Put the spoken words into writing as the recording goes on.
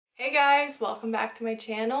Hey guys, welcome back to my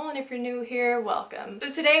channel, and if you're new here, welcome.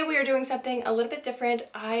 So today we are doing something a little bit different.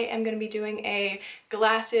 I am going to be doing a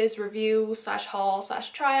glasses review slash haul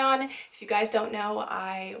slash try on. If you guys don't know,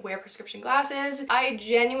 I wear prescription glasses. I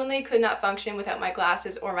genuinely could not function without my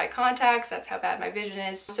glasses or my contacts. That's how bad my vision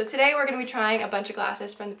is. So today we're going to be trying a bunch of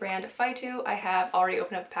glasses from the brand Fytoo. I have already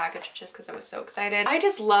opened up the package just because I was so excited. I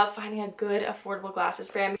just love finding a good affordable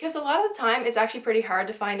glasses brand because a lot of the time it's actually pretty hard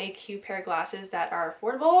to find a cute pair of glasses that are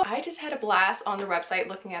affordable. I just had a blast on their website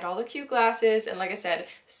looking at all the cute glasses, and like I said,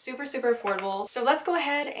 super affordable. So let's go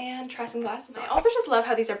ahead and try some glasses on. I also just love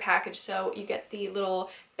how these are packaged. So you get the little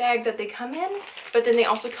bag that they come in, but then they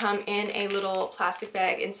also come in a little plastic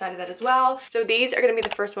bag inside of that as well. So these are going to be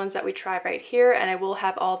the first ones that we try right here, and I will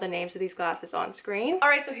have all the names of these glasses on screen. All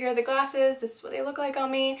right, so here are the glasses. This is what they look like on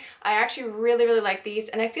me. I actually really like these,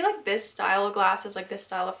 and I feel like this style of glasses, like this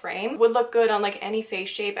style of frame, would look good on like any face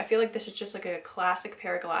shape. I feel like this is just like a classic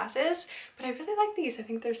pair of glasses, but I really like these. I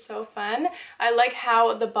think they're so fun. I like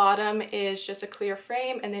how the bottom is just a clear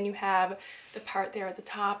frame, and then you have the part there at the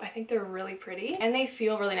top. I think they're really pretty, and they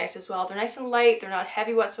feel really nice as well. They're nice and light, they're not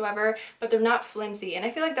heavy whatsoever, but they're not flimsy, and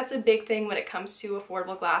I feel like that's a big thing when it comes to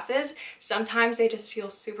affordable glasses. Sometimes they just feel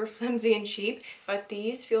super flimsy and cheap, but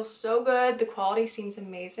these feel so good. The quality seems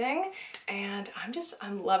amazing, and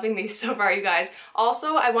I'm loving these so far, you guys.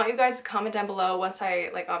 Also, I want you guys to comment down below once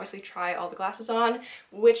I obviously try all the glasses on,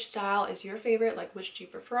 which style is your favorite, like which do you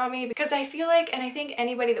prefer on me, because I feel like, and I think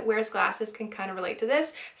anybody that wears glasses can kind of relate to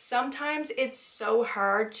this, sometimes it's so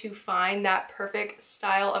hard to find that perfect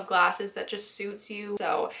style of glasses that just suits you.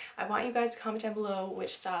 So I want you guys to comment down below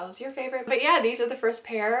which style is your favorite. But yeah, these are the first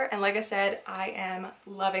pair, and like I said, I am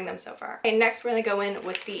loving them so far. Okay, next we're gonna go in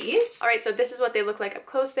with these. All right, so this is what they look like up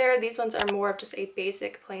close there. These ones are more of just a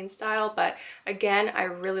basic plain style, but again, I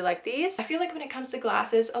really like these. I feel like when it comes to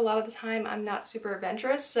glasses, a lot of the time I'm not super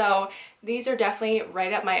adventurous, so these are definitely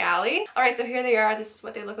right up my alley. All right, so here they are. This is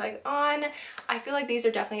what they look like on. I feel like these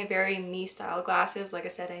are definitely a very me style glasses. Like I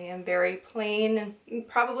said, I am very plain and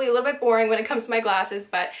probably a little bit boring when it comes to my glasses,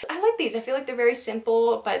 but I like these. I feel like they're very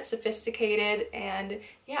simple but sophisticated, and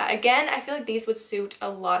yeah, again, I feel like these would suit a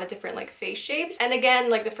lot of different like face shapes. And again,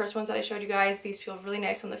 like the first ones that I showed you guys, these feel really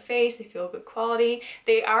nice on the face. They feel good quality.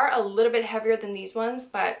 They are a little bit heavier than these ones,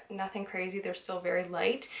 but nothing crazy. They're still very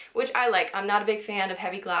light, which I like. I'm not a big fan of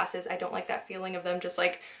heavy glasses. I don't like that feeling of them just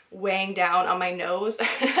like weighing down on my nose.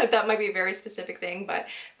 That might be a very specific thing, but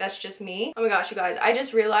that's just me. Oh my gosh, you guys, I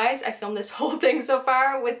just realized I filmed this whole thing so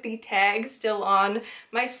far with the tag still on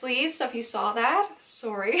my sleeve, so if you saw that,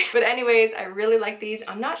 sorry. But anyways, I really like these.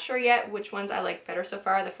 I'm not sure yet which ones I like better so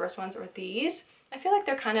far, the first ones or these. I feel like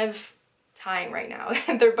they're kind of tying right now.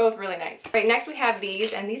 They're both really nice. Right, next we have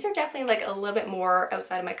these, and these are definitely like a little bit more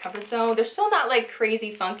outside of my comfort zone. They're still not like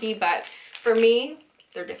crazy funky, but for me,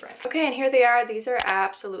 they're different. Okay, and here they are. These are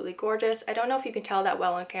absolutely gorgeous. I don't know if you can tell that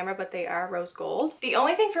well on camera, but they are rose gold. The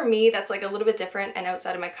only thing for me that's like a little bit different and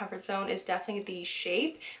outside of my comfort zone is definitely the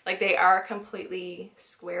shape. Like they are completely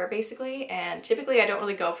square basically, and typically I don't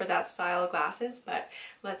really go for that style of glasses, but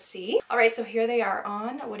let's see. All right, so here they are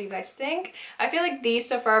on. What do you guys think? I feel like these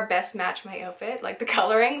so far best match my outfit, like the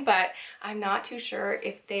coloring, but I'm not too sure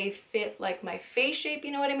if they fit like my face shape,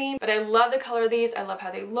 you know what I mean? But I love the color of these. I love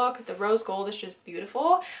how they look. The rose gold is just beautiful.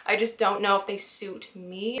 I just don't know if they suit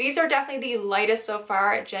me. These are definitely the lightest so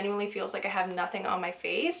far. It genuinely feels like I have nothing on my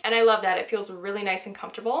face, and I love that. It feels really nice and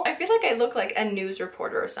comfortable. I feel like I look like a news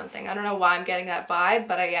reporter or something. I don't know why I'm getting that vibe,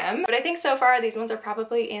 but I am. But I think so far these ones are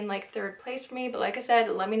probably in like third place for me. But like I said,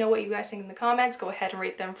 let me know what you guys think in the comments. Go ahead and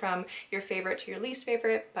rate them from your favorite to your least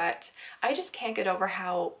favorite, but I just can't get over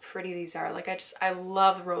how pretty these are. Like I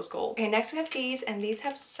love rose gold. Okay, next we have these, and these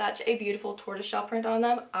have such a beautiful tortoiseshell print on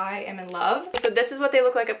them. I am in love. So this is what they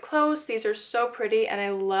look like up close. These are so pretty, and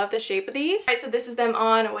I love the shape of these. All right, so this is them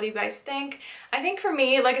on. What do you guys think? I think for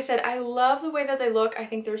me, like I said, I love the way that they look. I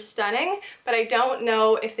think they're stunning, but I don't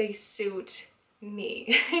know if they suit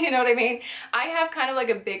me. You know what I mean? I have kind of like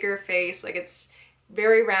a bigger face. Like it's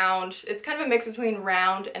very round. It's kind of a mix between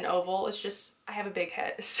round and oval. It's just, I have a big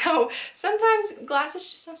head. So sometimes glasses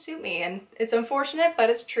just don't suit me, and it's unfortunate, but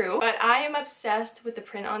it's true. But I am obsessed with the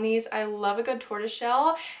print on these. I love a good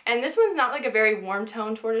tortoiseshell, and this one's not like a very warm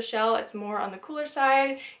tone tortoiseshell. It's more on the cooler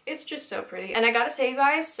side. It's just so pretty. And I gotta say, you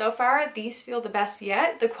guys, so far, these feel the best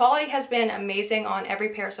yet. The quality has been amazing on every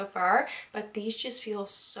pair so far, but these just feel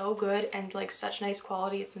so good and like such nice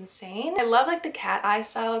quality. It's insane. I love like the cat eye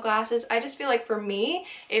style of glasses. I just feel like for me,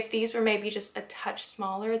 if these were maybe just a touch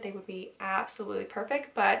smaller, they would be absolutely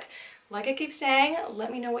perfect. But like I keep saying,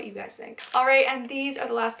 let me know what you guys think. All right, and these are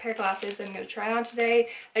the last pair of glasses I'm gonna try on today.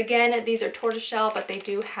 Again, these are tortoiseshell, but they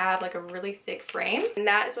do have like a really thick frame. And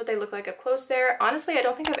that is what they look like up close there. Honestly, I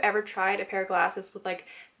don't think I've ever tried a pair of glasses with like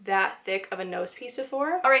that thick of a nose piece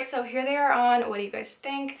before. All right, so here they are on. What do you guys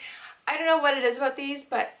think? I don't know what it is about these,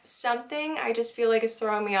 but something I just feel like is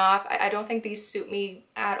throwing me off. I don't think these suit me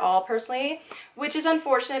at all personally, which is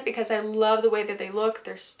unfortunate because I love the way that they look.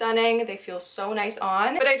 They're stunning. They feel so nice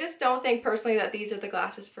on, but I just don't think personally that these are the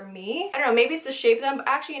glasses for me. I don't know, maybe it's the shape of them, but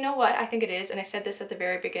actually, you know what? I think it is, and I said this at the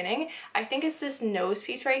very beginning. I think it's this nose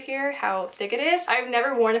piece right here, how thick it is. I've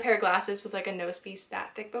never worn a pair of glasses with like a nose piece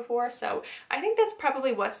that thick before, so I think that's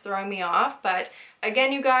probably what's throwing me off. But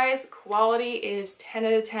again, you guys, quality is 10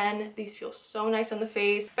 out of 10. These feel so nice on the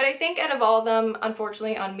face. But I think out of all of them,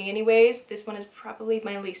 unfortunately on me anyways, this one is probably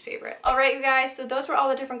my least favorite. All right, you guys, so those were all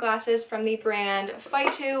the different glasses from the brand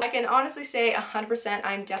Fytoo. I can honestly say 100%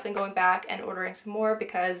 I'm definitely going back and ordering some more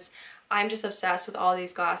because I'm just obsessed with all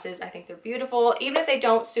these glasses. I think they're beautiful. Even if they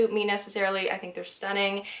don't suit me necessarily, I think they're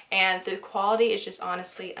stunning, and the quality is just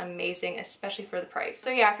honestly amazing, especially for the price. So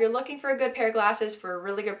yeah, if you're looking for a good pair of glasses for a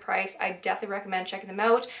really good price, I definitely recommend checking them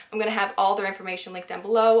out. I'm gonna have all their information linked down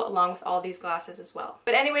below, along with all these glasses as well.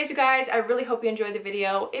 But anyways, you guys, I really hope you enjoyed the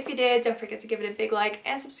video. If you did, don't forget to give it a big like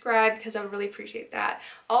and subscribe because I would really appreciate that.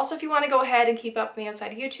 Also, if you want to go ahead and keep up with me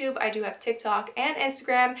outside of YouTube, I do have TikTok and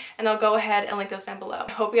Instagram, and I'll go ahead and link those down below.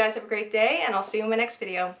 I hope you guys have a great day, and I'll see you in my next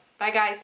video. Bye, guys.